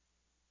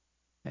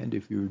And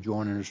if you're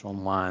joining us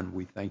online,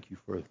 we thank you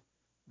for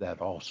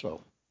that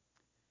also.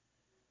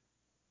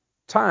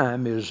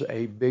 Time is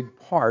a big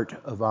part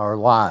of our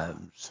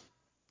lives.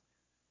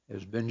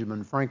 As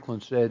Benjamin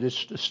Franklin said,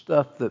 it's the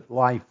stuff that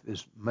life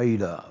is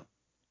made of.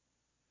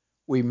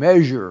 We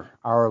measure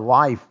our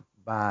life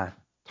by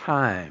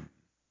time.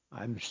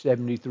 I'm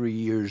 73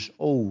 years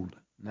old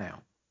now.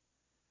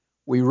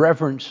 We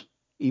reference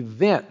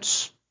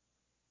events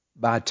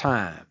by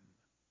time.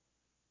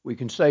 We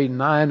can say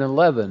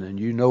 9/11 and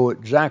you know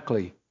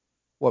exactly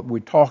what we're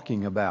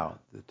talking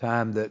about, the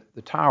time that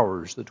the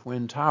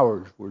Twin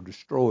Towers were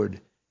destroyed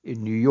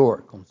in New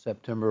York on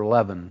September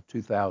 11,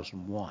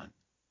 2001.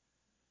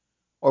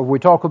 Or if we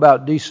talk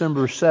about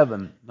December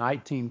 7,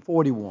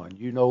 1941,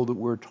 you know that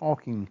we're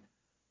talking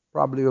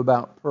probably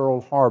about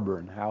Pearl Harbor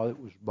and how it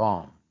was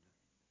bombed.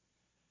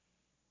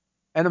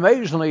 And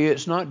amazingly,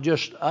 it's not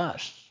just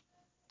us.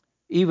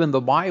 Even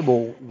the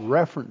Bible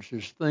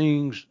references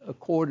things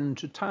according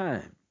to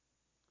time.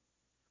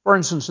 For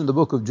instance, in the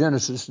book of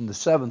Genesis, in the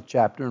 7th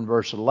chapter, in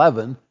verse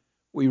 11,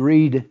 we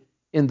read,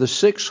 "In the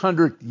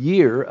 600th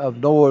year of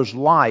Noah's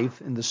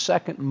life, in the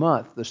 2nd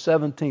month, the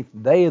 17th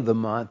day of the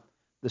month,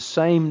 the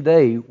same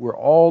day were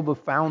all the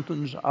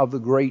fountains of the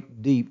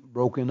great deep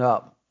broken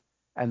up,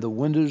 and the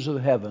windows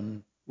of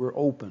heaven were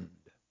opened."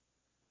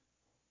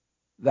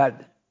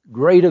 That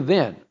great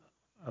event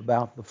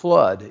about the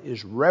flood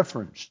is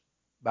referenced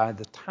by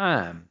the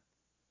time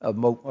of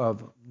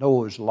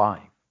Noah's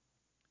life.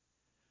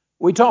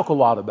 We talk a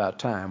lot about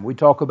time. We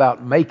talk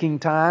about making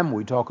time.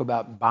 We talk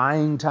about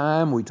buying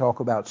time. We talk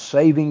about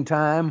saving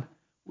time.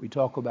 We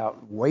talk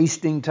about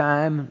wasting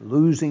time,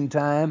 losing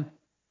time.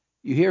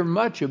 You hear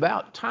much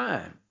about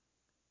time.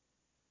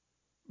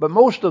 But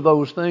most of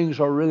those things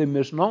are really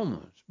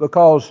misnomers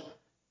because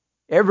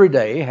every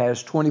day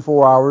has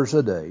 24 hours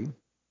a day,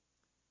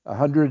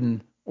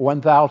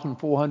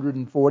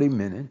 1,440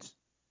 minutes,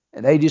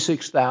 and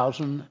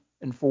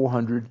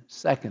 86,400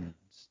 seconds.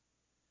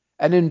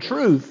 And in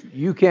truth,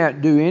 you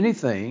can't do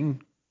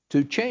anything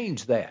to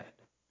change that.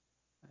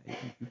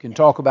 You can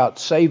talk about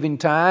saving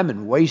time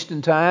and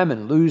wasting time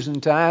and losing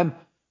time,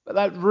 but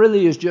that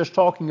really is just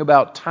talking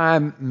about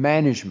time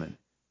management.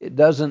 It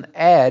doesn't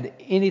add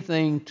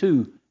anything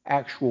to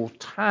actual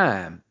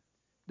time.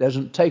 It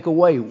doesn't take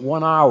away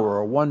 1 hour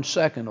or 1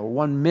 second or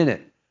 1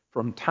 minute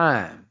from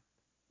time.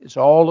 It's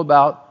all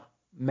about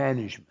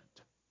management.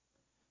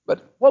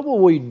 But what will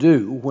we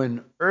do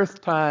when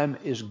earth time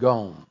is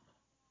gone?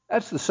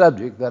 That's the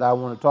subject that I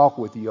want to talk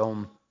with you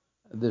on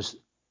this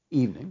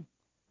evening.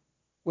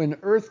 When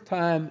earth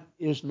time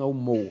is no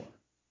more.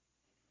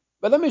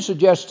 But let me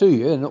suggest to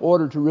you, in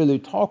order to really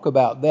talk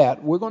about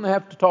that, we're going to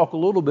have to talk a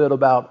little bit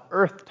about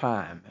earth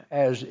time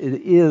as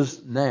it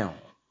is now.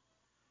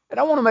 And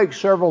I want to make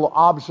several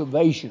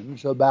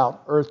observations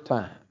about earth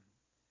time.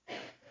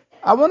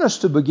 I want us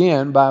to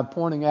begin by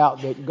pointing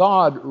out that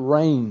God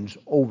reigns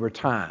over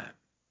time.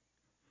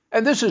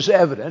 And this is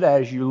evident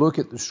as you look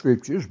at the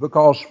Scriptures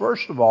because,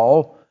 first of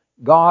all,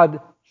 God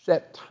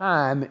set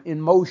time in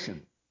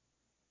motion.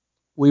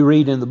 We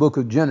read in the book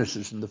of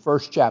Genesis in the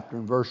 1st chapter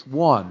in verse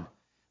 1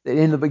 that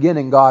in the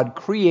beginning God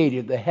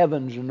created the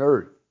heavens and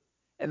earth.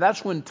 And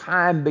that's when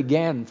time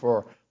began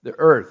for the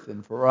earth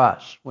and for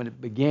us, when it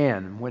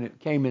began and when it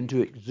came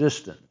into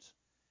existence.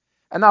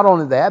 And not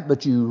only that,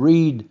 but you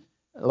read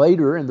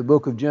later in the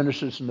book of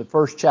Genesis in the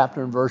 1st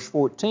chapter in verse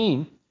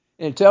 14,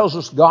 and it tells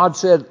us God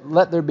said,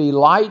 "Let there be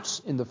lights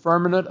in the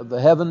firmament of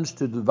the heavens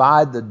to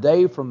divide the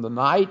day from the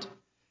night,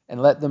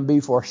 and let them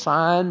be for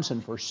signs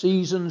and for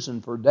seasons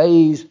and for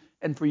days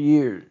and for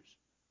years."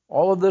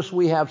 All of this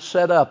we have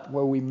set up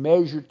where we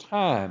measure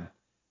time.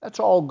 That's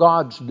all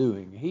God's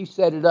doing. He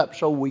set it up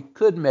so we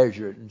could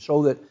measure it and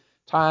so that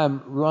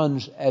time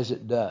runs as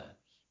it does.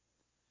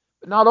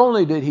 But not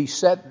only did He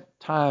set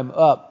time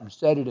up and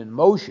set it in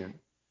motion,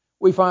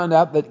 we find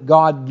out that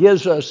God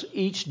gives us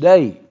each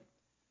day.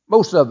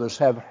 Most of us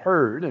have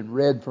heard and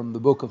read from the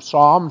book of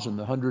Psalms in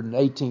the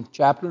 118th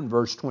chapter in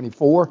verse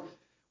 24,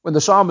 when the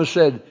psalmist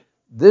said,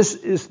 "This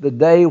is the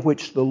day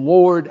which the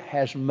Lord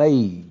has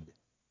made.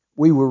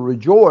 We will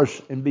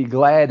rejoice and be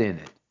glad in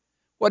it."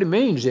 What it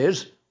means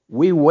is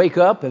we wake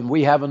up and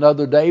we have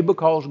another day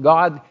because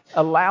God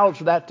allows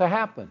that to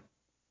happen.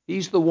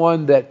 He's the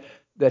one that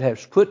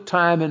has put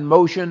time in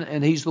motion,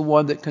 and He's the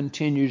one that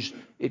continues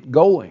it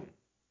going.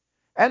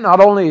 And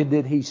not only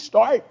did He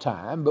start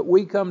time, but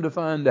we come to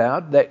find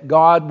out that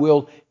God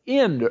will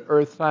end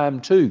earth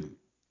time too.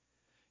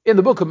 In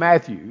the book of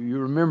Matthew, you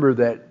remember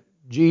that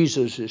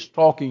Jesus is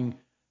talking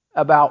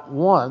about,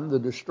 the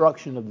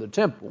destruction of the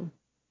temple,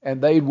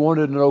 and they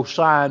wanted to know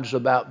signs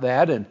about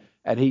that, and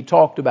He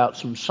talked about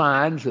some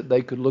signs that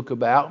they could look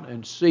about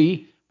and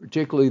see,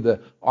 particularly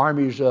the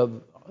armies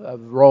of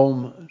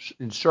Rome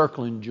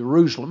encircling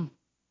Jerusalem.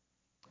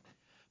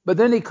 But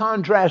then He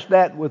contrasts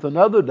that with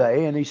another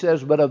day, and He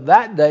says, "But of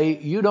that day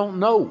you don't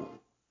know.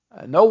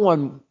 No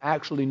one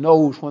actually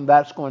knows when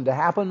that's going to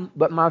happen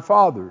but my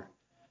Father."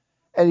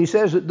 And He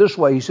says it this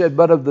way. He said,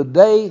 "But of the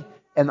day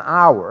and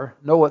hour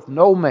knoweth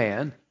no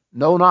man,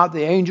 no, not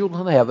the angels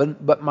in heaven,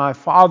 but my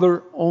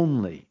Father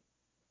only.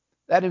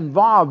 That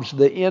involves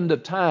the end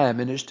of time,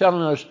 and it's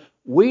telling us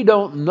we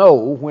don't know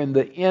when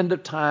the end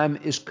of time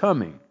is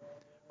coming.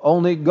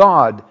 Only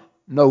God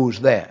knows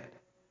that.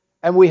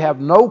 And we have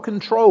no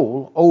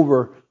control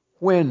over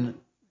when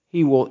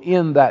He will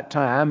end that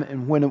time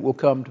and when it will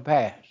come to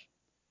pass.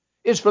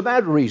 It's for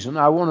that reason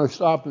I want to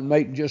stop and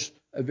make just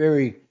a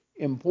very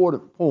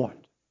important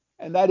point,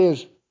 and that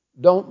is,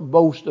 don't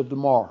boast of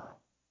tomorrow.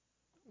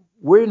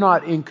 We're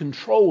not in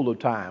control of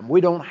time.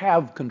 We don't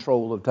have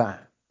control of time.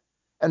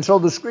 And so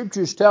the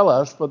Scriptures tell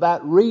us for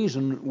that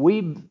reason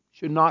we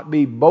should not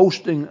be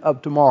boasting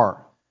of tomorrow.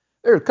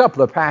 There are a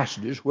couple of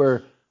passages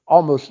where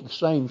almost the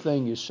same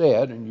thing is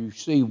said, and you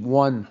see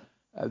one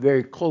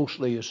very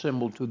closely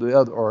assembled to the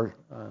other, or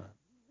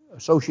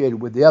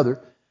associated with the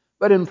other.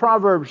 But in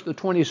Proverbs, the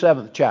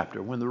 27th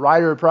chapter, when the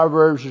writer of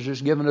Proverbs has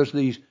just given us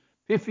these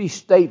 50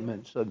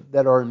 statements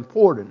that are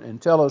important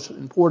and tell us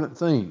important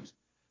things.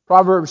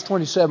 Proverbs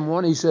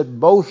 27:1, he said,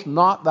 "Boast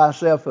not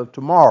thyself of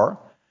tomorrow,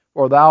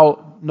 for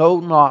thou know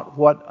not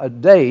what a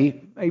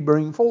day may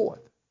bring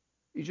forth."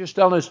 He's just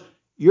telling us,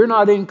 you're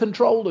not in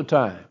control of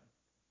time.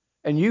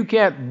 And you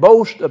can't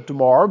boast of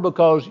tomorrow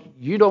because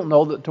you don't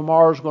know that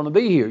tomorrow's going to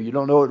be here. You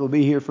don't know it will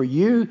be here for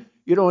you.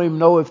 You don't even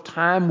know if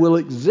time will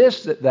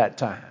exist at that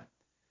time.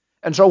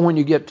 And so when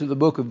you get to the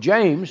book of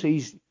James,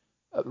 he's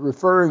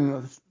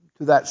referring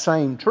to that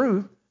same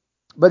truth.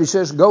 But he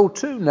says, "Go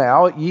to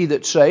now, ye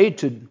that say,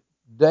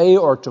 today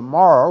or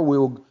tomorrow we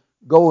will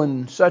go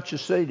in such a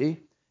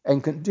city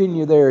and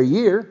continue there a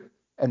year,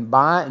 and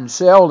buy and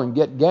sell and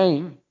get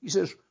gain." He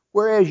says,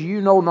 "Whereas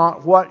you know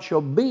not what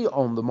shall be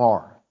on the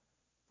morrow.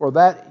 For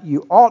that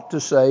you ought to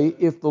say,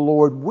 if the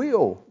Lord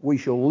will, we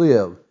shall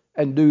live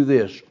and do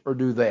this or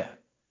do that."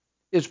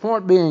 His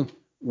point being,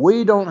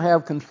 we don't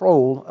have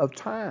control of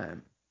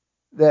time.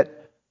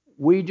 That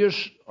we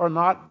just are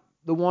not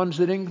the ones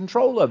that are in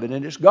control of it,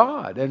 and it's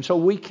God. And so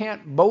we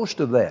can't boast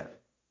of that.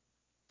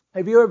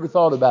 Have you ever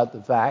thought about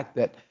the fact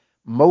that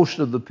most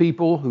of the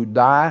people who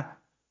die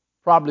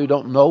probably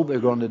don't know they're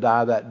going to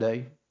die that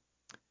day?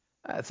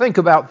 Think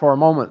about for a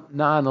moment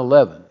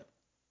 9/11,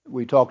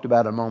 we talked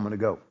about a moment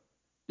ago.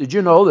 Did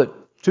you know that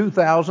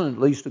 2,000, at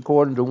least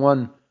according to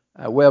one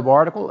web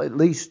article, at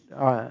least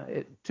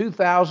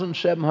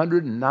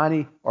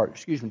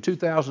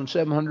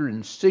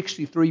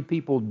 2,763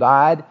 people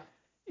died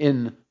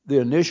in the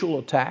initial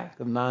attack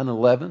of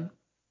 9/11?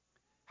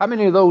 How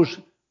many of those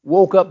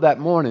woke up that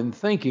morning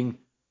thinking,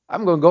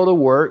 I'm going to go to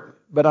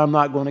work, but I'm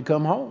not going to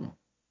come home?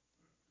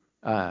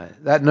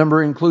 That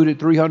number included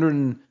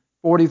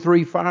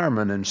 343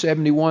 firemen and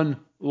 71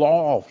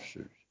 law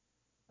officers.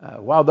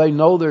 While they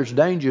know there's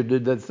danger,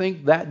 did they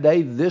think that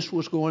day this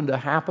was going to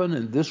happen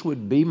and this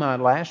would be my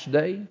last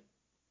day?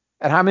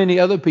 And how many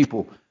other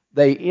people,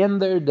 they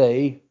end their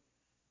day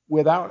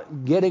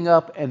without getting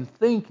up and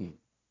thinking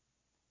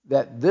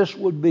that this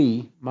would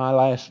be my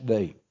last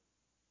day?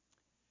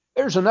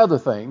 There's another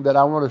thing that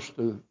I want us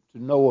to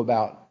know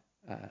about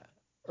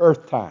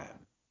earth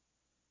time,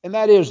 and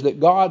that is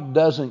that God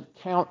doesn't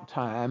count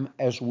time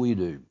as we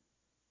do.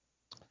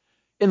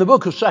 In the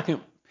book of 2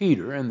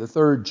 Peter, in the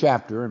 3rd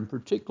chapter, and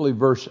particularly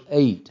verse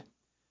 8,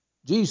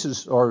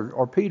 Jesus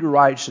or Peter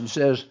writes and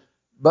says,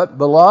 "But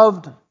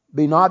beloved,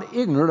 be not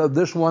ignorant of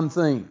this one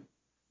thing,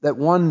 that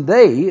one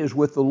day is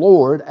with the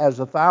Lord as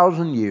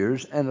 1,000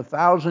 years, and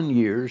 1,000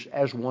 years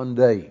as one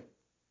day."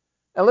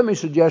 Now let me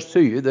suggest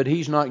to you that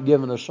he's not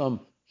given us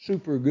some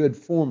super good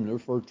formula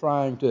for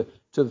trying to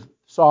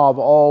solve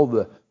all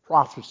the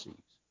prophecies.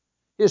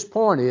 His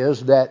point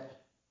is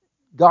that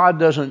God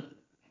doesn't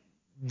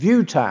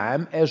view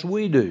time as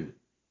we do.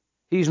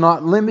 He's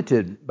not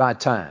limited by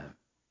time.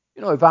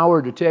 You know, if I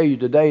were to tell you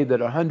today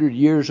that 100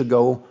 years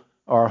ago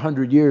or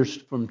 100 years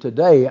from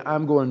today,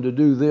 I'm going to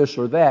do this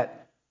or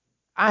that,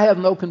 I have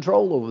no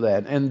control over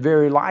that, and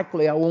very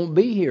likely I won't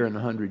be here in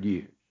 100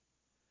 years.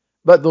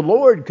 But the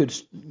Lord could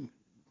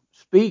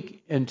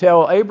speak and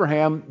tell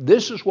Abraham,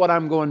 this is what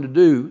I'm going to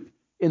do.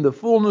 In the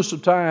fullness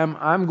of time,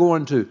 I'm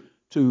going to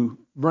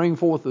bring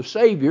forth a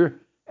Savior,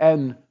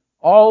 and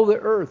all the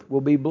earth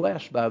will be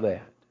blessed by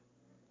that.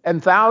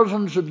 And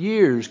thousands of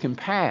years can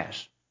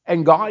pass,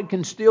 and God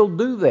can still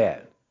do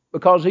that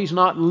because He's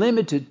not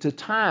limited to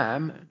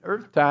time,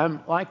 earth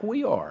time, like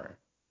we are.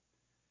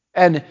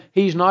 And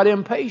He's not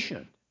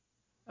impatient.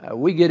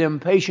 We get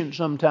impatient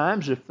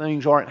sometimes if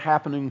things aren't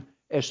happening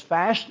as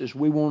fast as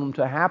we want them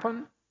to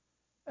happen.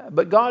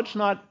 But God's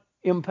not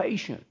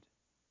impatient.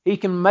 He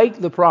can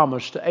make the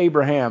promise to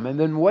Abraham and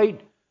then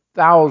wait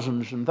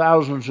thousands and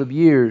thousands of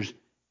years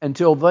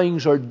until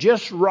things are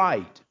just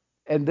right,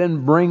 and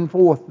then bring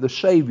forth the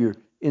Savior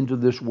into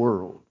this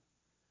world.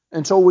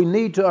 And so we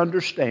need to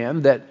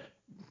understand that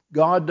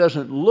God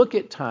doesn't look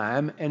at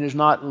time and is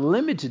not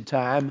limited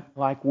time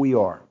like we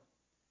are.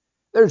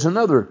 There's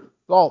another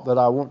thought that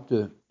I want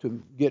to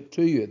get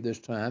to you at this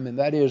time, and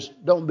that is,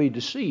 don't be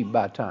deceived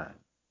by time.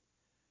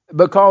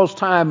 Because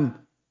time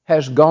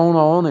has gone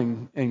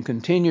on and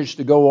continues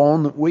to go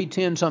on, we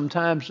tend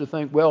sometimes to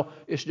think, well,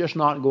 it's just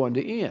not going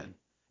to end.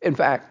 In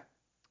fact,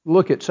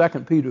 look at 2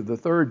 Peter, the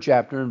 3rd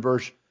chapter, and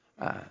verse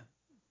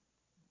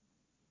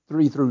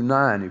 3 through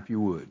 9, if you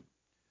would.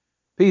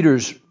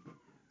 Peter's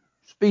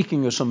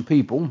speaking of some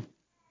people,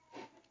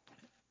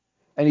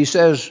 and he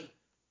says,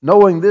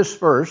 knowing this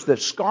first,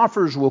 that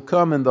scoffers will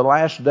come in the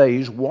last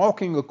days,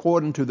 walking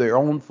according to their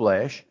own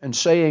flesh, and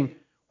saying,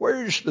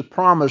 where is the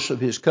promise of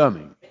his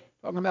coming?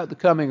 Talking about the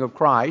coming of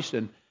Christ,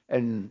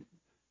 and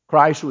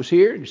Christ was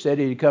here, and said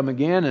he'd come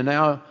again, and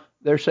now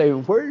they're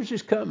saying, where is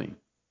his coming?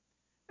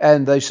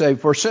 And they say,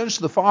 for since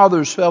the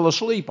fathers fell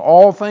asleep,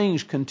 all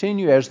things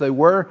continue as they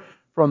were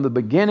from the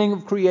beginning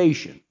of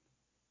creation.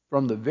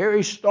 From the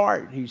very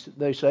start,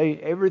 they say,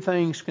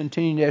 everything's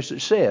continued as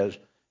it says.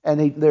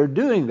 And they're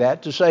doing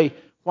that to say,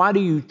 why do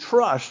you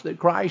trust that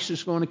Christ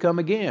is going to come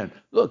again?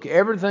 Look,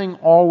 everything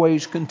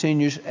always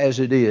continues as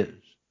it is.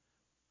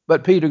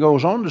 But Peter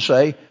goes on to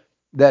say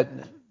that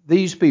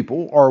these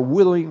people are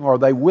willing, or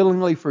they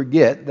willingly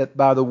forget that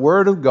by the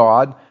word of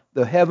God,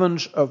 the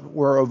heavens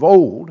were of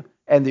old,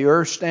 and the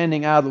earth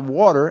standing out of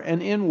water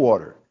and in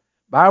water,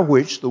 by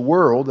which the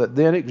world that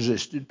then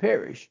existed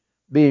perished,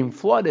 being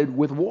flooded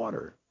with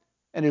water.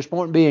 And his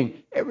point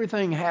being,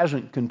 everything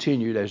hasn't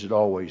continued as it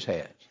always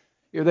has.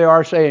 Here they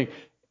are saying,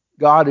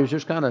 God has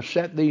just kind of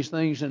set these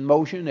things in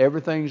motion.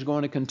 Everything's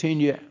going to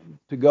continue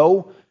to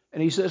go.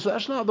 And he says,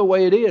 that's not the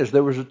way it is.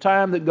 There was a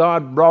time that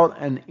God brought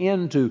an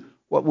end to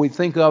what we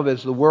think of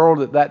as the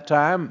world at that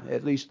time,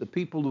 at least the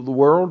people of the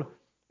world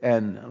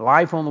and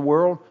life on the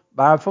world,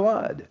 by a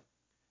flood.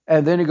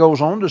 And then he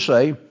goes on to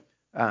say,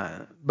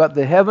 but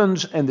the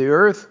heavens and the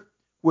earth,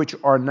 which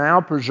are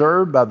now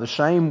preserved by the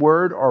same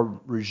word, are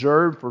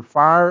reserved for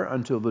fire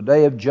until the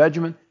day of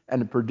judgment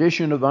and the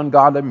perdition of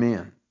ungodly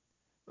men.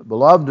 But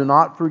beloved, do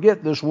not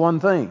forget this one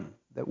thing,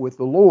 that with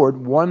the Lord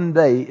 1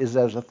 day is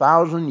as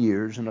 1,000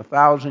 years, and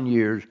 1,000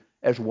 years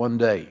as 1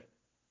 day.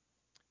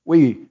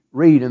 We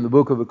read in the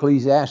book of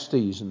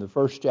Ecclesiastes in the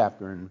 1st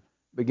chapter, and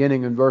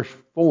beginning in verse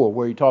 4,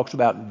 where he talks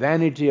about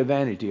vanity of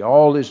vanity,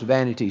 all is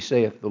vanity,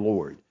 saith the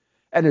Lord.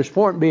 And his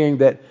point being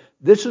that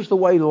this is the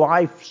way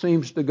life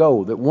seems to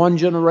go, that one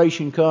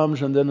generation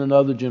comes and then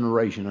another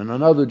generation and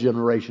another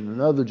generation and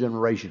another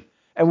generation.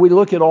 And we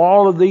look at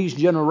all of these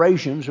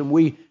generations and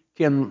we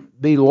can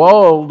be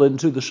lulled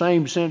into the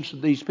same sense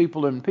that these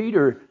people in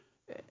Peter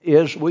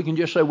is. We can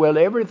just say, well,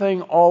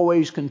 everything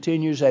always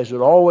continues as it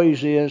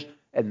always is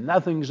and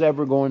nothing's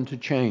ever going to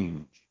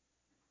change.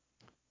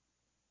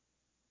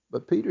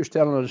 But Peter's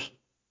telling us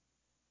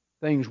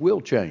things will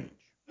change.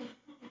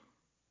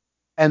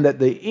 And that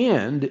the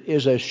end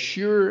is as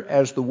sure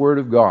as the Word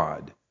of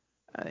God.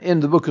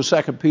 In the book of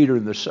 2 Peter,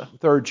 in the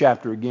 3rd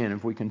chapter again,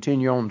 if we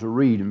continue on to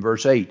read in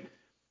verse 8,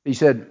 he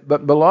said,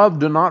 but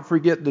beloved, do not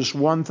forget this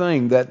one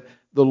thing, that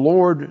but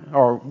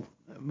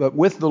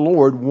with the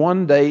Lord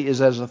 1 day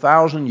is as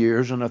 1,000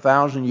 years, and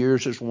 1,000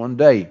 years is 1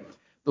 day.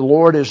 The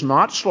Lord is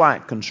not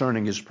slack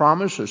concerning his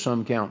promise, as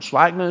some count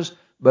slackness,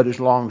 but is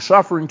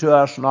long-suffering to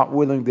us, not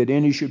willing that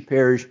any should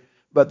perish,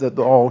 but that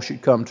all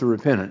should come to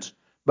repentance.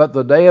 But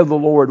the day of the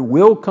Lord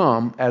will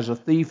come as a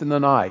thief in the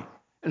night.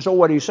 And so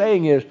what he's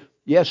saying is,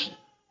 yes,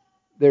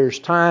 there's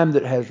time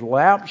that has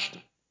lapsed,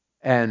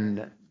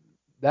 and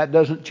that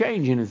doesn't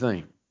change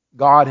anything.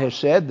 God has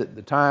said that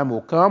the time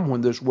will come when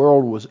this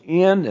world will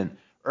end and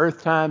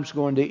earth time's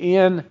going to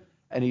end.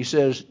 And he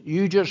says,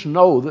 you just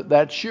know that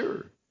that's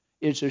sure.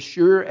 It's as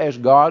sure as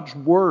God's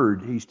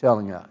word, he's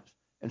telling us.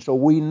 And so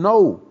we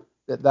know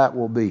that that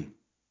will be.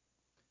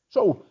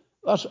 So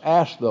let's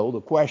ask, though,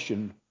 the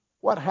question,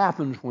 what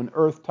happens when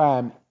earth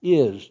time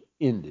is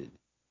ended?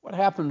 What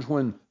happens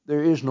when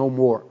there is no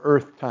more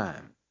earth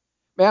time?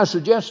 May I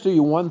suggest to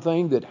you one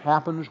thing that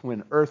happens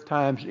when earth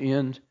times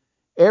ends?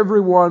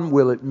 Everyone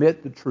will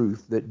admit the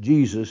truth that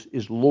Jesus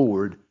is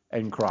Lord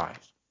and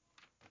Christ.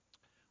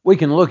 We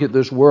can look at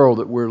this world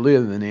that we're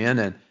living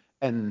in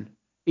and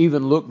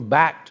even look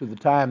back to the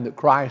time that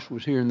Christ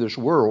was here in this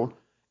world,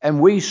 and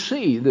we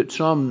see that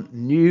some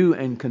knew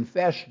and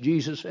confessed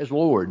Jesus as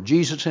Lord.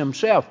 Jesus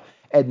himself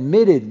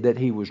admitted that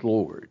he was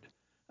Lord.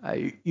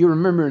 You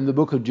remember in the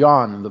book of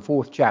John, in the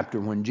 4th chapter,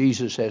 when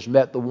Jesus has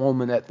met the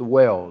woman at the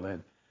well,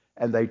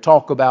 and they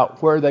talk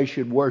about where they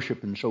should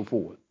worship and so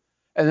forth.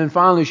 And then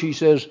finally she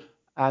says,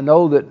 I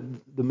know that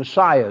the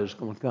Messiah is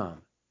going to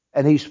come.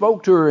 And he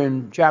spoke to her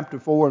in chapter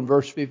 4 and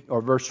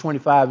verse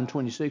 25 and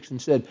 26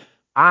 and said,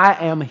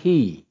 I am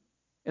he.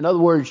 In other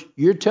words,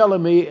 you're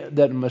telling me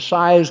that the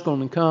Messiah is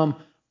going to come.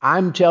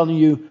 I'm telling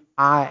you,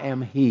 I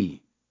am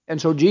he. And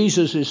so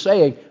Jesus is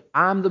saying,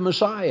 I'm the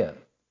Messiah.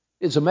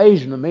 It's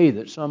amazing to me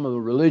that some of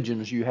the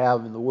religions you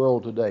have in the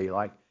world today,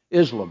 like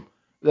Islam,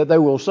 that they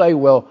will say,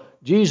 well,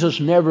 Jesus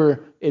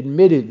never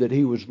admitted that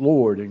he was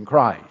Lord in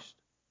Christ.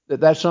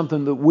 That's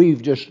something that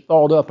we've just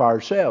thought up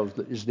ourselves,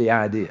 that is the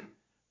idea.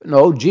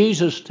 No,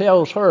 Jesus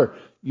tells her,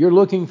 you're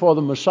looking for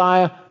the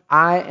Messiah.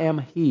 I am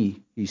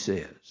he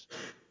says.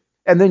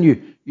 And then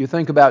you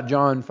think about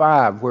John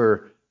 5,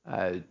 where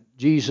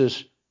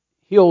Jesus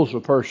heals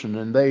a person,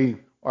 and they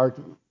are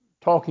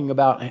talking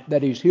about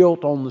that he's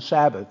healed on the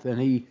Sabbath.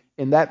 And he,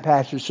 in that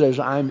passage, says,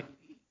 I'm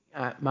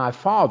my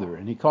Father,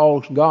 and he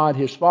calls God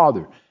his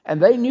Father.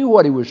 And they knew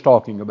what he was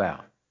talking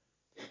about.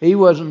 He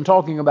wasn't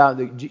talking about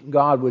that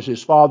God was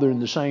his Father in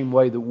the same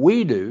way that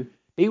we do.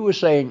 He was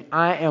saying,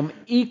 I am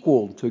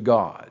equal to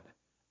God.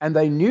 And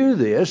they knew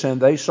this,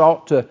 and they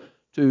sought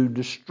to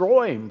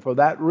destroy him for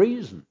that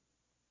reason.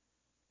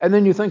 And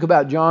then you think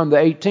about John, the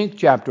 18th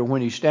chapter,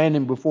 when he's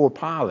standing before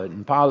Pilate,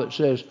 and Pilate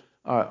says,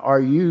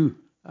 are you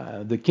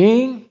the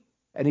king?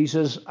 And he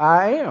says,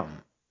 I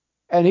am.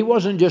 And he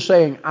wasn't just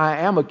saying, I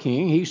am a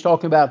king. He's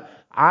talking about,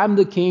 I'm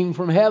the king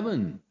from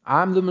heaven.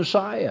 I'm the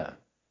Messiah.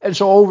 And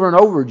so over and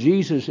over,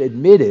 Jesus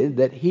admitted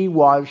that he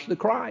was the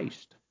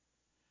Christ.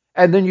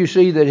 And then you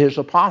see that his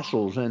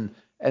apostles, and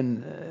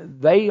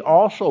they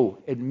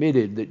also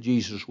admitted that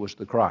Jesus was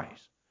the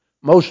Christ.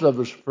 Most of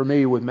us are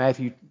familiar with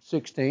Matthew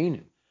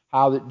 16,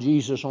 how that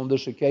Jesus on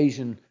this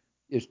occasion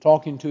is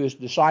talking to his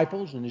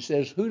disciples, and he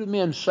says, who do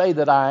men say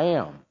that I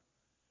am?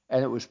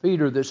 And it was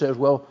Peter that says,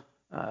 well,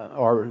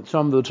 or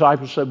some of the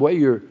disciples said,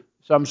 well,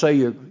 some say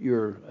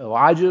you're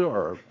Elijah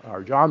or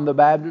John the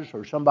Baptist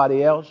or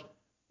somebody else.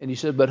 And he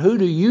said, but who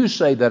do you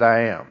say that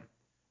I am?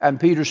 And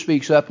Peter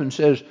speaks up and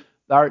says,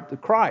 thou art the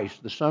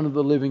Christ, the Son of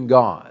the living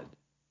God.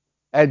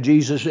 And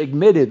Jesus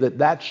admitted that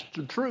that's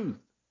the truth.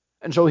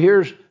 And so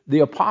here's the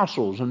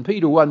apostles. And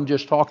Peter wasn't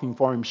just talking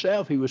for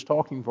himself. He was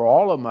talking for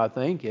all of them, I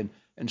think, and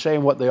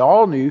saying what they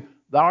all knew,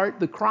 thou art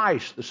the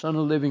Christ, the Son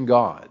of the living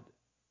God.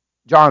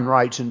 John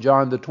writes in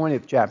John the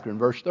 20th chapter in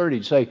verse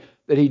 30, say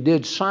that he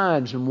did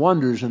signs and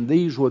wonders, and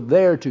these were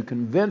there to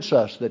convince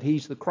us that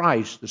he's the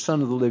Christ, the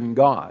Son of the living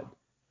God.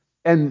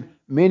 And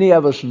many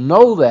of us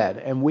know that,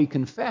 and we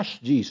confess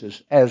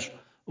Jesus as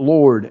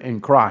Lord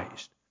and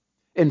Christ.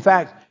 In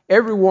fact,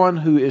 everyone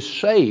who is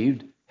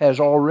saved has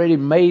already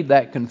made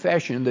that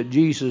confession that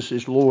Jesus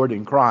is Lord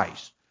and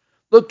Christ.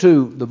 Look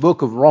to the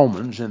book of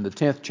Romans in the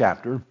 10th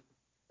chapter,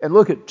 and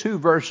look at two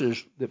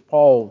verses that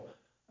Paul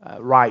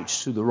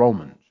writes to the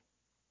Romans.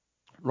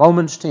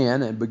 Romans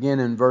 10, and begin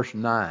in verse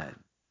 9.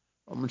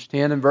 Romans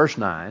 10 and verse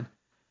 9.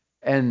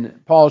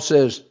 And Paul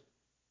says,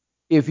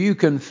 if you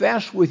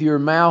confess with your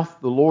mouth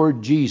the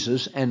Lord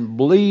Jesus and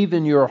believe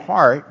in your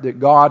heart that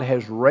God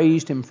has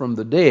raised him from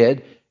the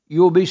dead,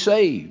 you will be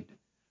saved.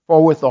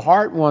 For with the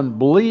heart one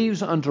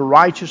believes unto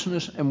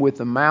righteousness, and with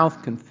the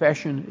mouth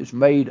confession is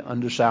made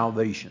unto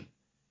salvation.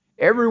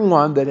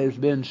 Everyone that has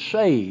been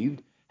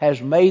saved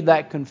has made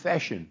that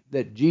confession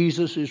that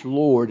Jesus is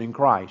Lord in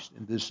Christ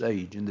in this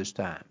age, in this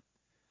time.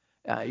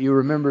 You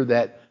remember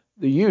that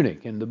the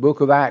eunuch in the book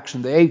of Acts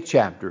in the 8th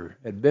chapter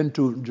had been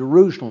to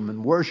Jerusalem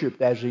and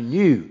worshipped as he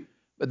knew,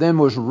 but then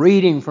was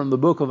reading from the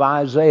book of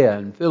Isaiah,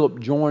 and Philip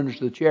joins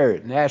the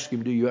chariot and asks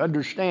him, do you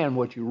understand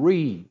what you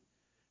read?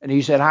 And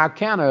he said, how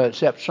can I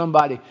except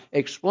somebody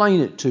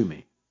explain it to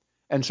me?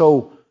 And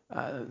so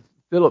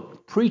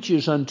Philip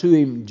preaches unto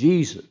him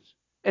Jesus.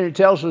 And it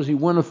tells us he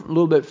went a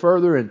little bit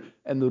further,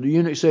 and the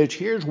eunuch says,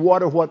 here's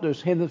water, what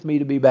does hindereth me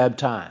to be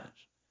baptized?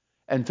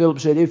 And Philip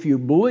said, if you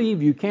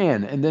believe, you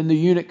can. And then the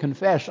eunuch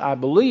confessed, I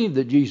believe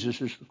that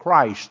Jesus is the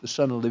Christ, the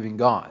Son of the living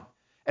God.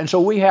 And so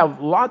we have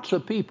lots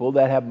of people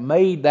that have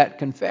made that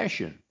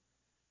confession.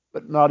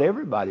 But not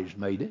everybody's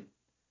made it.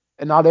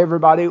 And not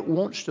everybody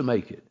wants to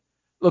make it.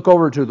 Look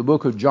over to the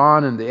book of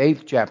John in the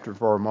 8th chapter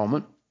for a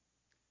moment.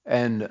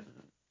 And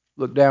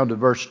look down to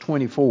verse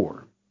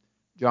 24.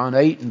 John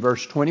 8 and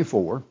verse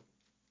 24.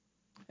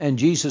 And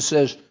Jesus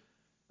says,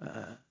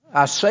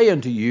 I say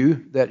unto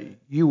you that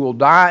you will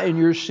die in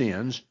your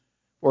sins,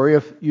 for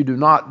if you do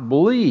not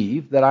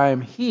believe that I am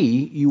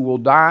he, you will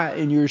die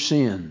in your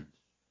sins.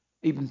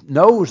 He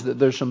knows that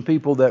there's some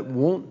people that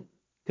won't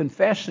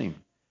confess him.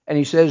 And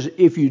he says,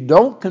 if you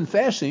don't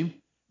confess him,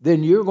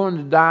 then you're going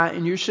to die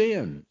in your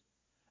sins.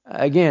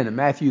 Again, in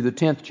Matthew the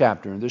 10th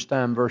chapter, and this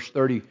time verse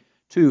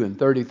 32 and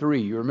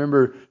 33, you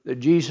remember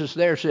that Jesus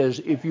there says,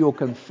 if you'll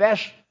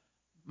confess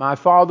my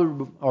Father,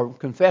 or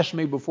confess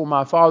me before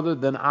my Father,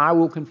 then I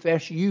will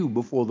confess you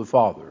before the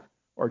Father,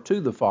 or to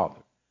the Father.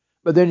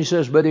 But then he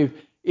says, but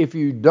if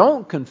you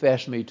don't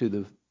confess me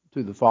to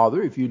the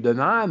Father, if you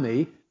deny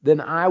me, then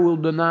I will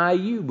deny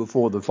you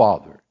before the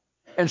Father.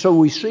 And so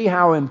we see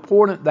how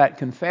important that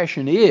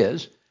confession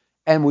is,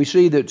 and we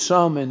see that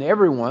some and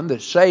everyone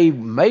that's saved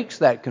makes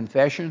that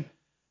confession,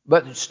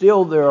 but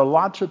still there are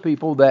lots of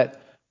people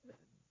that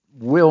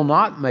will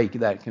not make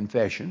that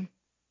confession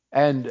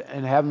and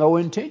have no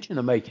intention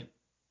of making it.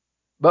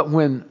 But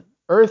when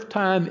earth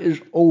time is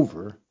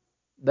over,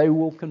 they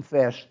will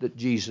confess that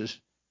Jesus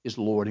is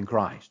Lord in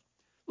Christ.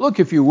 Look,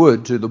 if you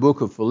would, to the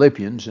book of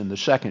Philippians in the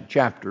 2nd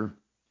chapter,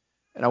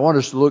 and I want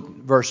us to look at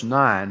verse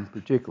 9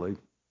 particularly.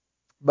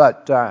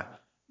 But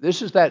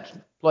this is that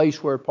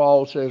place where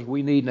Paul says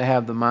we need to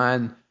have the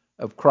mind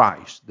of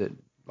Christ, that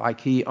like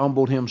he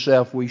humbled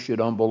himself, we should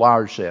humble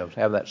ourselves,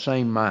 have that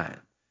same mind.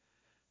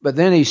 But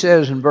then he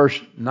says in verse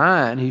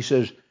 9, he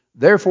says,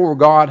 therefore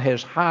God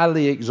has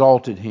highly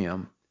exalted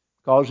him,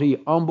 because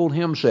he humbled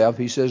himself.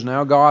 He says,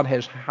 now God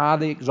has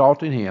highly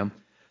exalted him,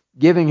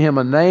 giving him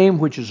a name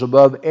which is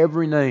above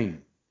every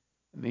name.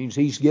 It means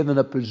he's given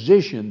a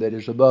position that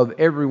is above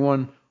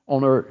everyone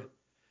on earth,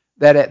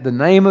 that at the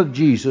name of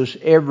Jesus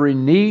every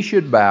knee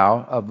should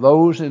bow, of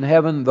those in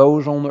heaven,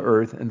 those on the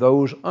earth, and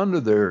those under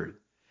the earth,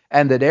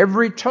 and that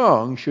every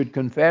tongue should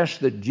confess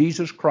that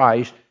Jesus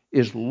Christ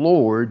is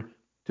Lord,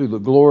 to the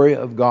glory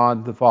of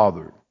God the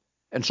Father.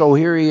 And so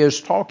here he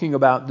is talking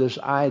about this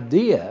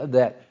idea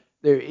that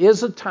there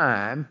is a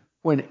time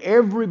when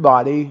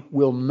everybody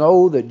will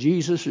know that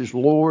Jesus is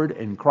Lord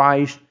and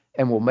Christ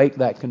and will make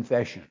that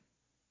confession.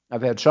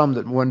 I've had some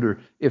that wonder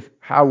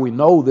how we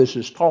know this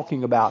is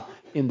talking about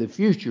in the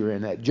future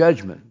and that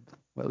judgment.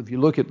 Well, if you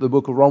look at the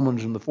book of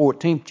Romans in the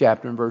 14th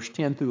chapter in verse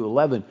 10 through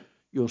 11,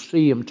 you'll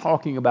see him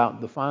talking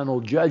about the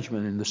final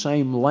judgment in the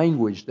same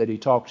language that he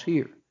talks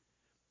here.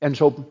 And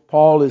so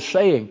Paul is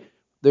saying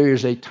there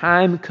is a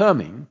time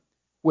coming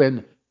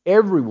when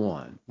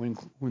everyone,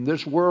 when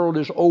this world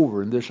is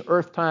over and this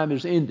earth time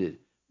is ended,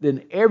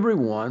 then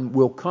everyone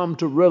will come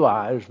to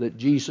realize that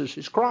Jesus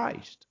is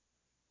Christ.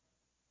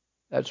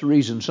 That's the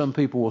reason some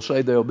people will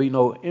say there'll be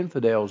no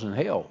infidels in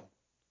hell.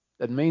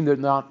 Doesn't mean they're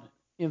not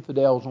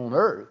infidels on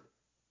earth,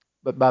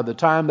 but by the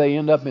time they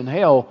end up in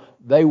hell,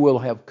 they will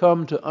have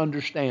come to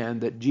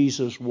understand that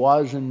Jesus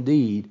was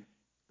indeed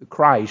the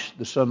Christ,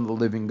 the Son of the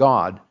living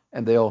God,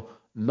 and they'll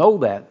know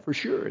that for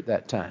sure at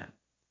that time.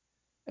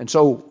 And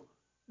so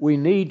we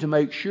need to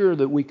make sure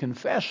that we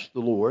confess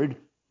the Lord,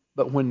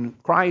 but when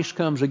Christ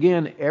comes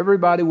again,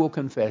 everybody will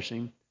confess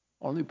him.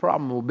 Only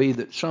problem will be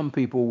that some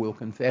people will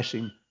confess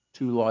him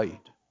too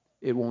late.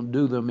 It won't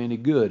do them any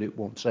good. It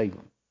won't save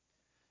them.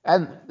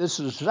 And this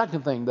is the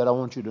second thing that I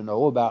want you to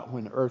know about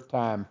when earth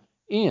time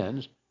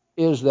ends,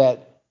 is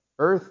that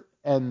earth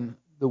and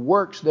the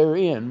works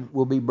therein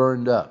will be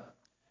burned up.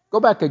 Go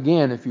back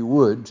again, if you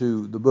would,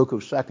 to the book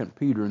of 2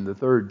 Peter in the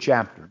 3rd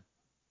chapter.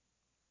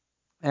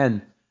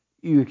 And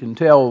you can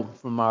tell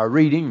from our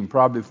reading, and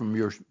probably from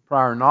your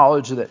prior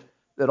knowledge,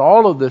 that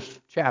all of this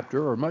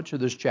chapter, or much of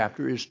this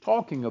chapter, is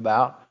talking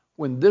about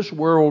when this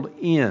world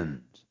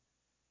ends.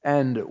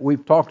 And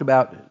we've talked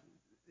about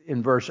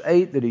in verse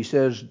 8 that he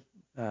says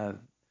that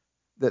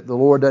the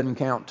Lord doesn't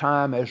count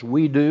time as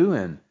we do.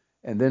 And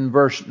then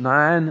verse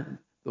 9,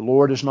 the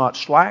Lord is not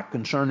slack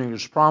concerning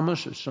his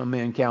promise, as some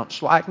men count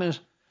slackness,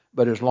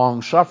 but is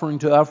long-suffering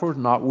to us,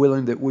 not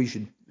willing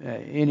that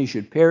any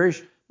should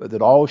perish, but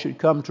that all should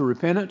come to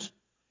repentance.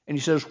 And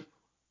he says,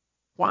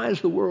 why is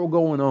the world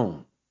going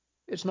on?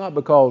 It's not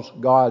because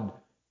God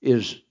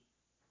is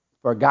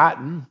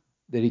forgotten,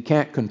 that he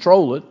can't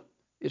control it.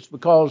 It's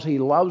because he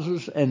loves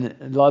us and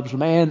loves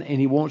man, and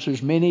he wants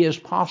as many as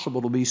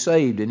possible to be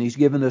saved. And he's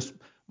given us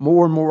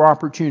more and more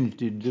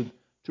opportunity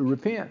to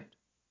repent.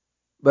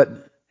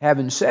 But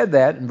having said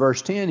that, in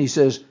verse 10, he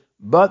says,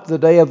 but the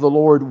day of the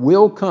Lord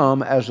will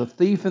come as a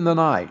thief in the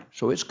night.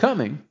 So it's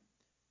coming,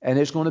 and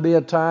it's going to be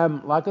a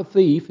time like a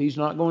thief. He's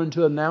not going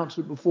to announce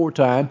it before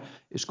time.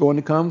 It's going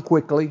to come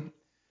quickly.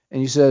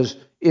 And he says,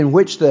 in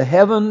which the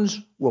heavens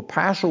will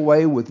pass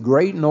away with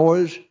great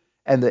noise,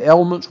 and the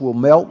elements will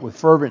melt with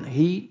fervent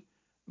heat.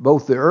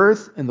 Both the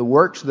earth and the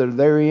works that are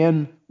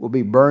therein will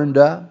be burned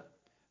up.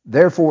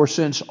 Therefore,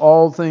 since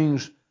all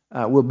things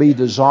will be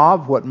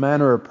dissolved, what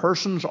manner of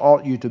persons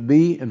ought you to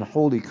be in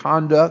holy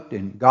conduct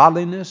and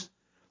godliness,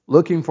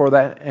 looking for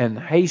that and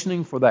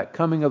hastening for that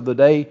coming of the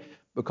day,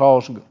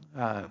 because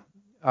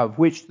of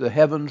which the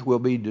heavens will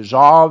be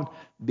dissolved,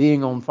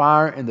 being on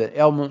fire, and the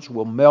elements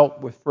will melt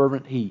with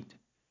fervent heat.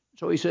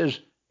 So he says,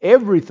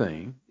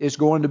 everything is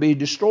going to be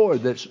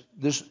destroyed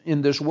that's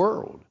in this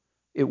world.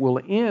 It will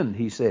end,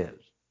 he says.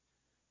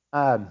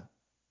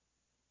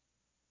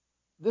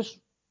 This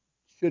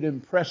should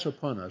impress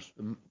upon us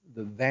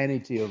the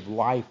vanity of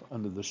life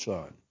under the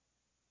sun.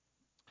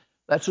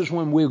 That's just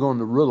when we're going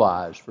to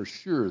realize for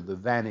sure the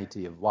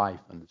vanity of life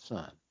under the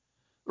sun.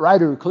 The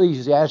writer of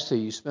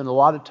Ecclesiastes spent a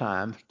lot of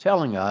time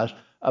telling us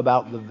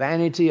about the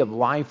vanity of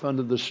life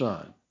under the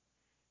sun.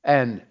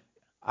 And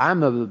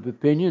I'm of the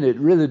opinion it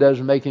really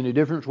doesn't make any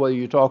difference whether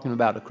you're talking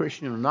about a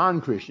Christian or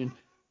non-Christian.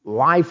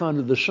 Life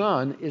under the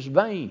sun is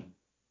vain.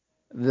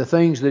 The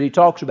things that he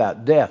talks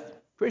about, death.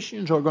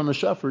 Christians are going to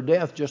suffer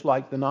death just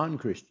like the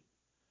non-Christians.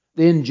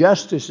 The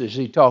injustices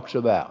he talks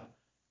about.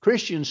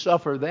 Christians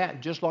suffer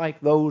that just like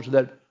those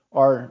that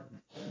are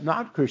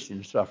not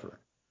Christians suffer.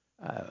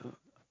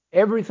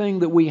 Everything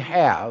that we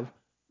have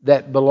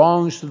that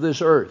belongs to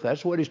this earth,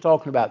 that's what he's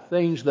talking about,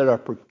 things that are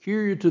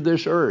peculiar to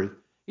this earth.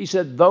 He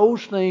said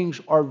those things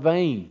are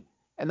vain.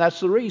 And that's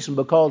the reason,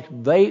 because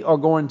they are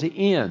going to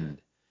end.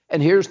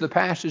 And here's the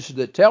passage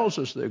that tells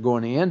us they're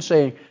going to end,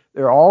 saying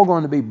they're all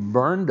going to be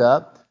burned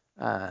up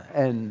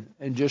and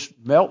just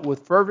melt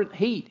with fervent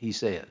heat, he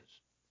says.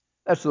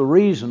 That's the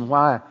reason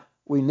why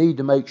we need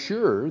to make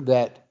sure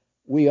that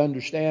we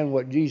understand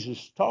what Jesus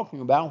is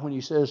talking about when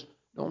he says,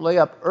 don't lay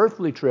up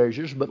earthly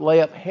treasures, but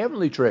lay up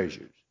heavenly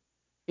treasures.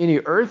 Any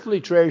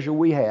earthly treasure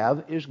we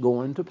have is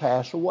going to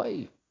pass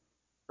away.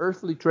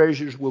 Earthly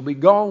treasures will be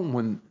gone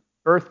when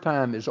earth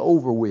time is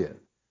over with.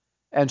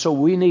 And so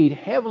we need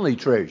heavenly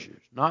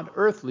treasures, not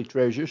earthly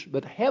treasures,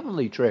 but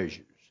heavenly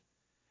treasures.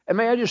 And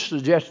may I just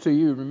suggest to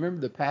you,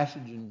 remember the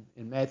passage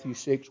in Matthew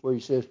 6 where he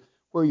says,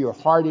 where your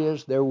heart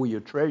is, there will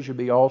your treasure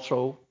be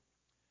also.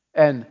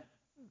 And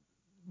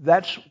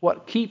that's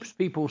what keeps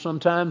people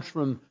sometimes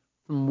from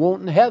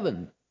wanting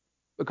heaven,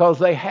 because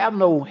they have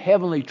no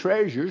heavenly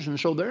treasures, and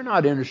so they're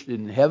not interested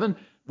in heaven.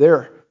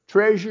 Their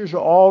treasures are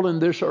all in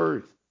this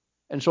earth.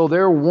 And so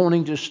they're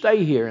wanting to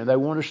stay here, and they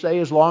want to stay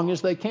as long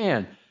as they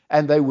can.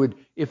 And they would,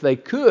 if they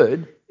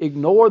could,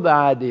 ignore the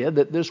idea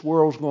that this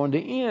world's going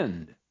to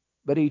end.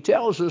 But he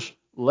tells us,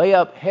 lay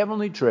up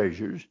heavenly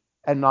treasures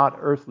and not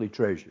earthly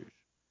treasures.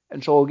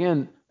 And so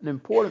again, an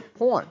important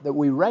point that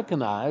we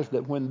recognize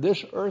that when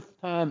this earth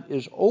time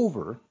is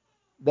over,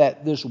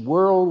 that this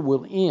world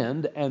will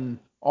end and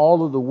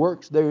all of the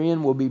works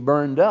therein will be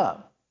burned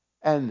up.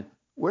 And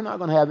we're not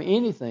going to have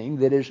anything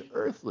that is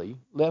earthly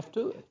left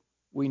to it.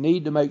 We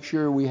need to make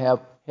sure we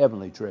have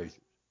heavenly treasures.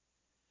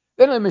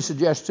 Then let me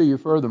suggest to you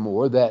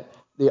furthermore that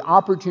the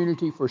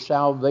opportunity for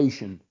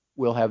salvation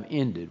will have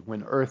ended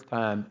when earth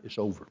time is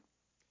over.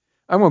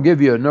 I'm going to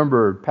give you a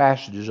number of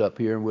passages up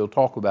here, and we'll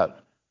talk about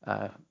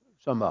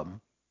some of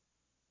them.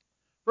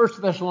 1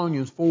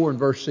 Thessalonians 4 and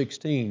verse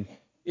 16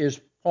 is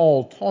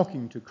Paul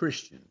talking to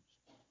Christians.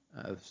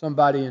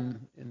 Somebody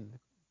in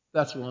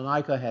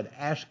Thessalonica had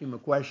asked him a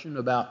question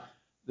about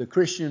the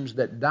Christians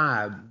that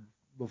died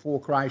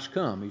before Christ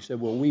come. He said,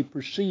 well, we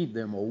precede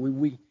them, or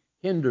we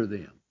hinder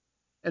them.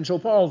 And so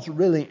Paul's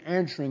really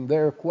answering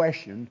their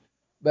question.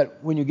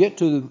 But when you get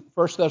to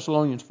 1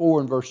 Thessalonians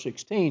 4 and verse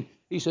 16,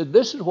 he said,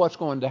 this is what's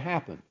going to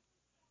happen.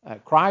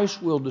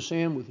 Christ will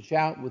descend with a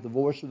shout, with the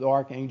voice of the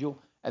archangel,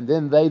 and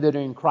then they that are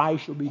in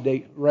Christ shall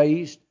be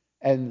raised,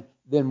 and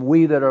then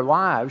we that are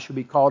alive shall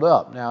be caught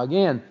up. Now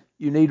again,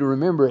 you need to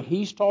remember,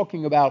 he's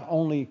talking about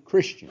only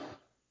Christians.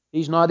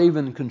 He's not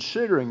even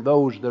considering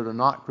those that are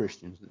not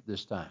Christians at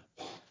this time.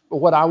 But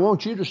what I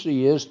want you to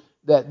see is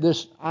that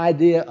this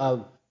idea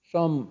of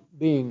some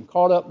being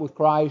caught up with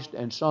Christ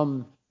and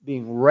some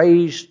being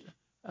raised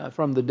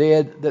from the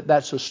dead,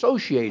 that's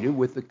associated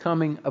with the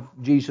coming of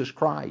Jesus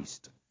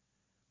Christ.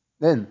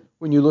 Then,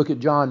 when you look at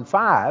John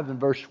 5 and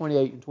verse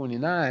 28 and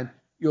 29,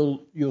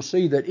 you'll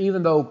see that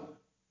even though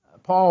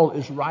Paul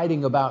is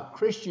writing about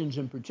Christians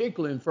in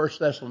particular in 1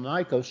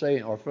 Thessalonica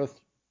saying, or 1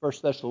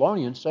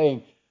 Thessalonians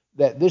saying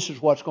that this is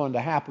what's going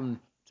to happen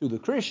to the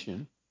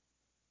Christian,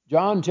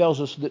 John tells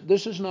us that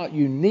this is not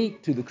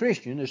unique to the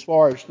Christian as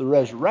far as the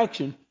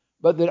resurrection,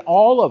 but that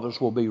all of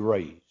us will be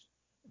raised.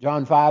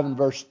 John 5 and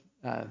verse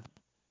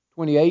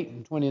 28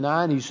 and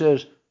 29, he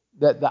says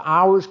that the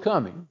hour is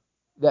coming,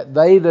 that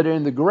they that are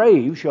in the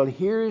grave shall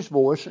hear his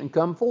voice and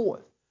come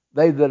forth.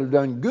 They that have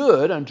done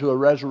good unto a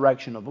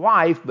resurrection of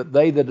life, but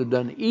they that have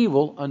done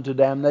evil unto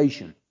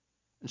damnation.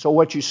 And so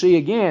what you see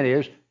again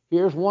is,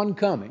 here's one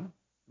coming.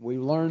 We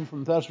learned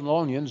from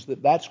Thessalonians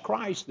that that's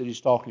Christ that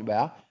he's talking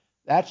about.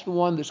 That's the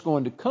one that's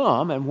going to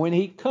come, and when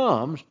he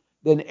comes,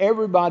 then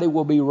everybody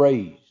will be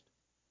raised.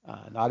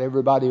 Not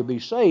everybody will be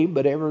saved,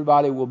 but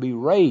everybody will be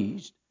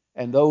raised,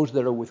 and those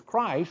that are with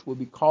Christ will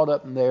be caught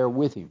up in there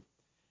with him.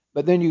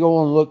 But then you go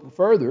on and look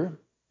further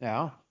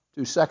now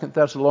to 2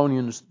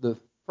 Thessalonians, the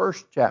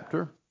first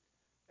chapter,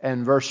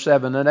 and verse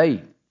 7 and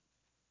 8.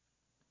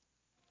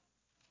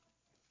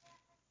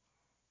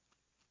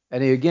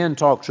 And he again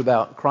talks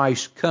about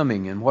Christ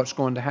coming and what's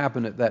going to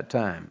happen at that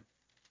time.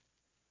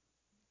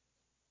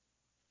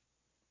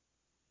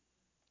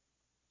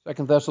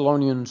 2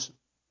 Thessalonians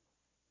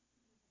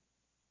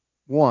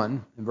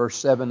 1, in verse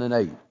 7 and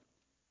 8.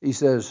 He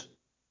says,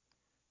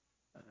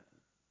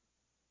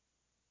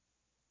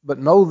 but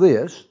know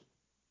this,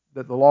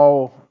 that the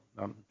law,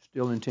 I'm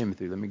still in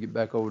Timothy, let me get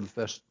back over to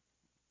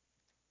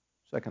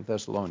 2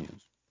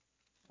 Thessalonians.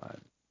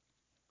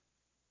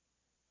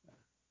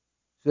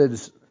 He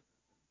says,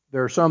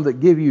 there are some that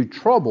give you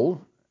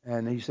trouble,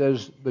 and he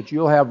says, but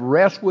you'll have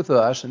rest with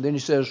us. And then he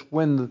says,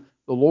 when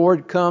the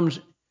Lord comes,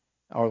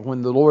 or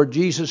when the Lord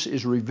Jesus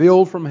is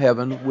revealed from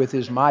heaven with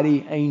his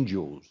mighty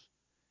angels,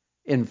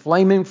 in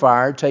flaming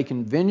fire,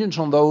 taking vengeance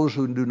on those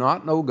who do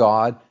not know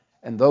God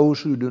and those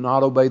who do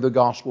not obey the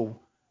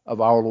gospel of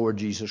our Lord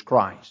Jesus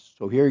Christ.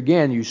 So here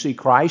again, you see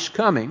Christ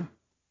coming,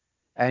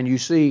 and you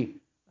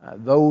see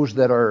those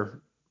that are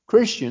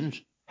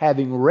Christians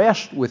having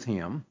rest with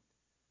him,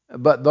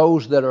 but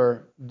those that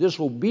are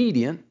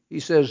disobedient, he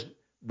says,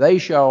 they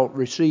shall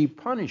receive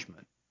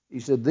punishment. He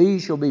said,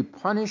 these shall be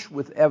punished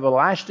with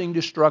everlasting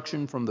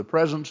destruction from the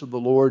presence of the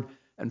Lord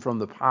and from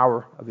the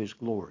power of his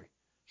glory.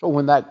 So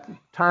when that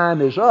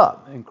time is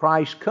up and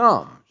Christ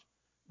comes,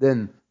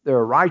 then there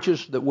are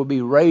righteous that will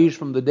be raised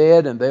from the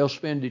dead, and they'll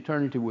spend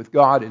eternity with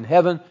God in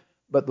heaven.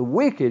 But the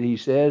wicked, he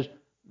says,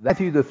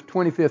 Matthew the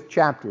 25th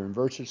chapter, in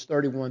verses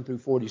 31 through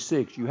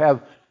 46, you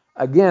have,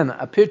 again,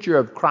 a picture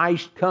of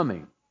Christ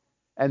coming.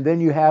 And then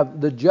you have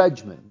the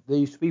judgment.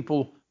 These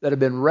people that have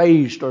been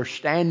raised are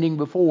standing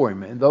before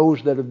him. And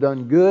those that have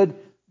done good,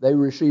 they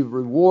receive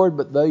reward.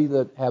 But they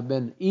that have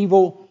been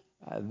evil,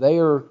 they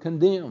are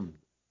condemned.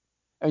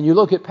 And you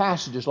look at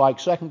passages like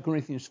 2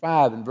 Corinthians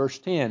 5 and verse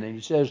 10, and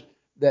he says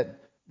that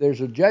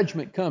there's a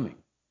judgment coming.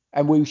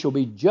 And we shall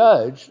be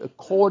judged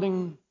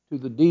according to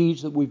the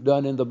deeds that we've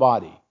done in the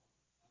body.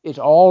 It's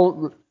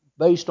all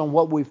based on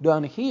what we've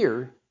done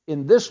here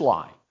in this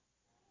life.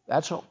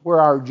 That's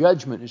where our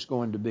judgment is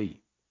going to be.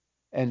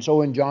 And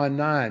so in John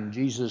 9,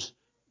 Jesus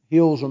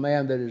heals a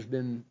man that has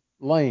been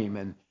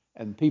lame,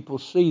 and people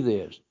see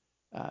this.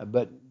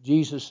 But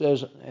Jesus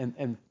says,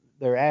 and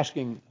they're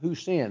asking, who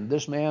sinned,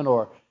 this man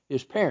or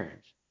his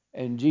parents?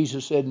 And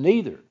Jesus said,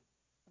 neither.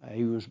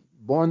 He was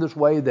born this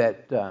way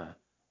that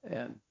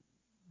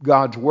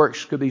God's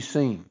works could be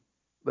seen.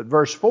 But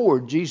verse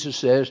 4, Jesus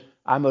says,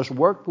 I must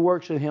work the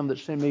works of him that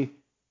sent me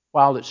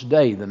while it's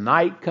day. The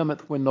night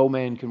cometh when no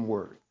man can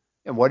work.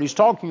 And what he's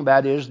talking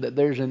about is that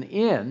there's an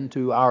end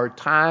to our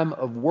time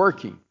of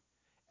working,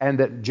 and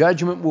that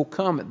judgment will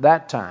come at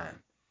that time.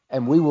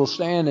 And we will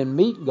stand and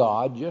meet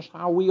God just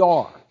how we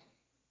are.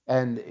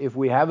 And if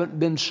we haven't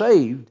been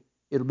saved,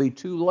 it'll be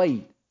too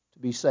late to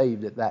be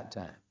saved at that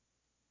time.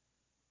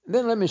 And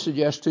then let me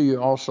suggest to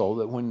you also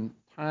that when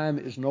time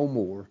is no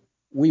more,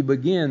 we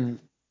begin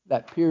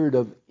that period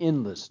of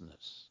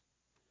endlessness.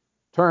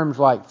 Terms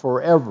like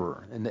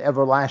forever and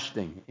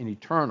everlasting and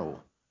eternal,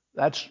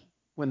 that's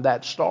when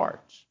that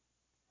starts.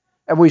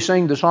 And we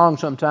sing the song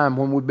sometime,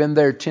 when we've been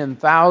there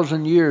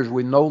 10,000 years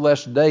with no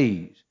less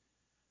days.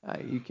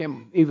 You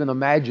can't even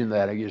imagine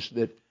that, I guess,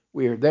 that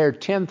we are there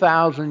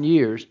 10,000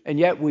 years, and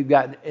yet we've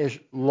got as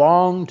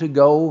long to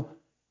go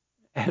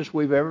as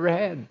we've ever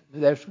had.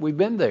 We've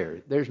been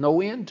there. There's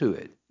no end to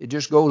it. It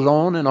just goes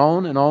on and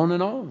on and on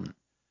and on.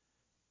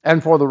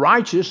 And for the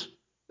righteous,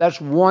 that's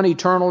one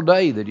eternal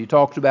day that he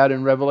talks about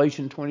in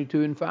Revelation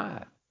 22 and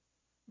 5.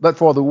 But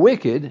for the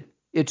wicked,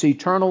 it's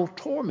eternal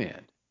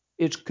torment.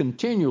 It's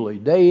continually,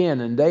 day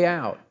in and day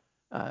out,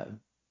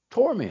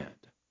 torment.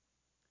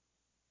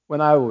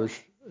 When I was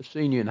a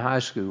senior in high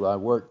school, I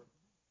worked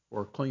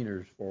for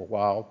cleaners for a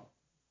while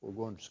before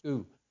going to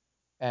school.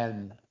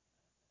 And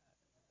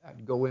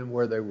I'd go in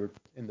where they were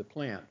in the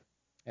plant,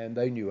 and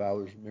they knew I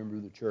was a member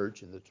of the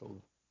church, and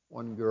so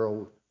one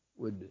girl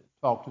would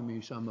talk to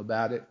me some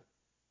about it.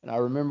 And I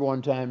remember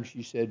one time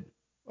she said,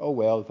 oh,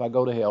 well, if I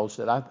go to hell,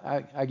 said,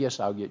 I guess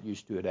I'll get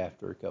used to it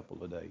after a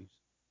couple of days.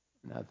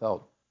 And I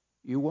thought,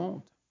 you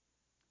won't.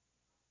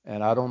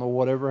 And I don't know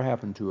whatever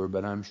happened to her,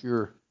 but I'm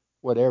sure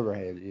whatever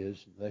it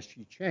is, unless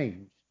she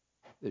changed,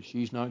 that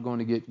she's not going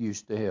to get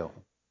used to hell.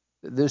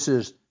 This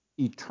is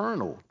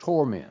eternal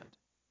torment.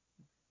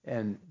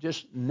 And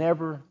just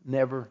never,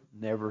 never,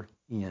 never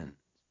ends.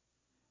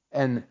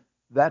 And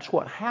that's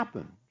what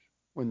happens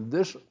when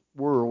this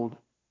world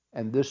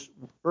and this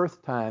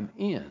earth time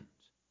ends.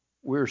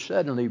 We're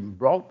suddenly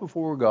brought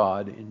before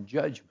God in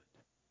judgment.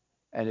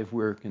 And if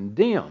we're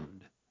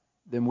condemned,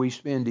 then we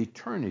spend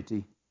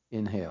eternity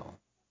in hell.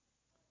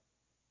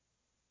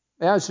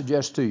 May I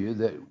suggest to you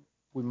that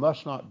we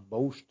must not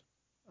boast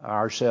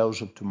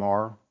ourselves of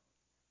tomorrow.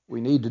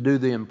 We need to do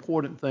the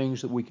important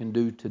things that we can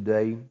do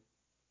today,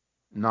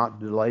 not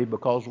delay,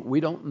 because we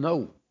don't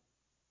know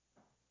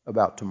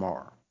about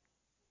tomorrow.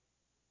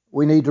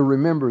 We need to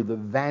remember the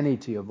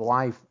vanity of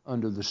life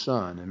under the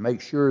sun and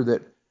make sure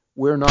that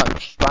we're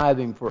not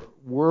striving for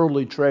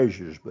worldly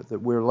treasures, but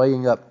that we're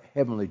laying up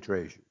heavenly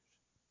treasures.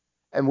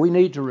 And we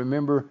need to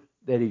remember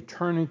that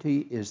eternity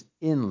is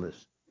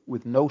endless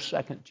with no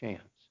second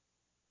chance.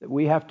 That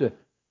we have to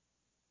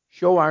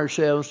show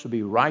ourselves to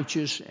be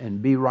righteous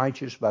and be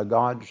righteous by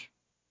God's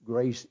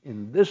grace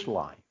in this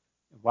life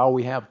while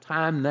we have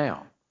time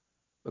now.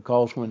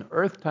 Because when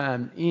earth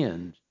time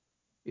ends,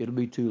 it'll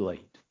be too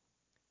late.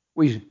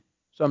 We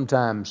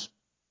sometimes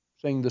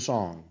sing the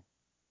song,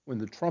 when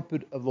the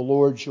trumpet of the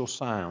Lord shall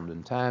sound,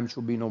 and time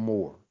shall be no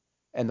more,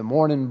 and the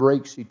morning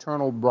breaks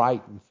eternal,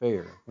 bright and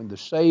fair, when the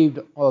saved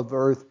of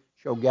earth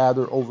shall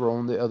gather over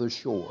on the other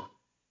shore,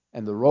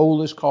 and the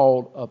roll is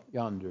called up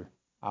yonder,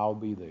 I'll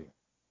be there.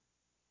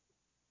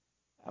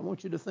 I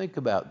want you to think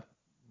about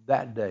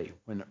that day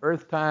when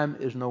earth time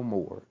is no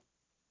more.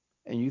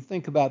 And you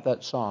think about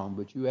that song,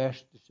 but you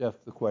ask yourself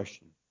the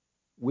question,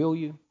 will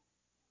you?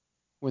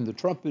 When the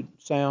trumpet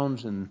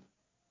sounds and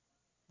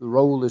the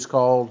roll is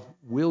called,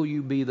 will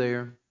you be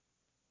there?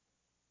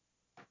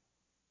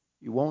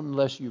 You won't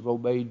unless you've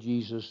obeyed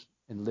Jesus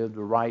and lived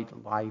a right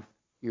life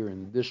here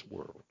in this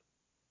world.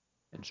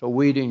 And so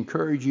we'd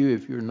encourage you,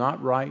 if you're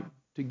not right,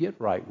 to get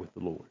right with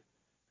the Lord.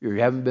 If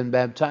you haven't been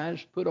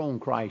baptized, put on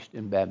Christ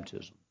in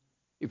baptism.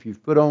 If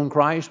you've put on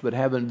Christ but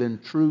haven't been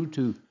true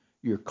to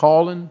your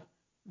calling,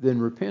 then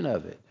repent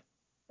of it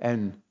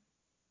and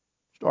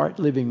start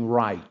living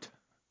right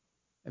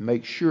and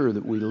make sure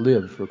that we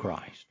live for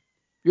Christ.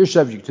 If you're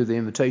subject to the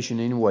invitation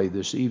anyway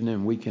this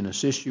evening, we can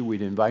assist you.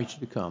 We'd invite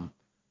you to come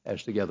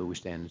as together we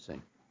stand and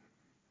sing.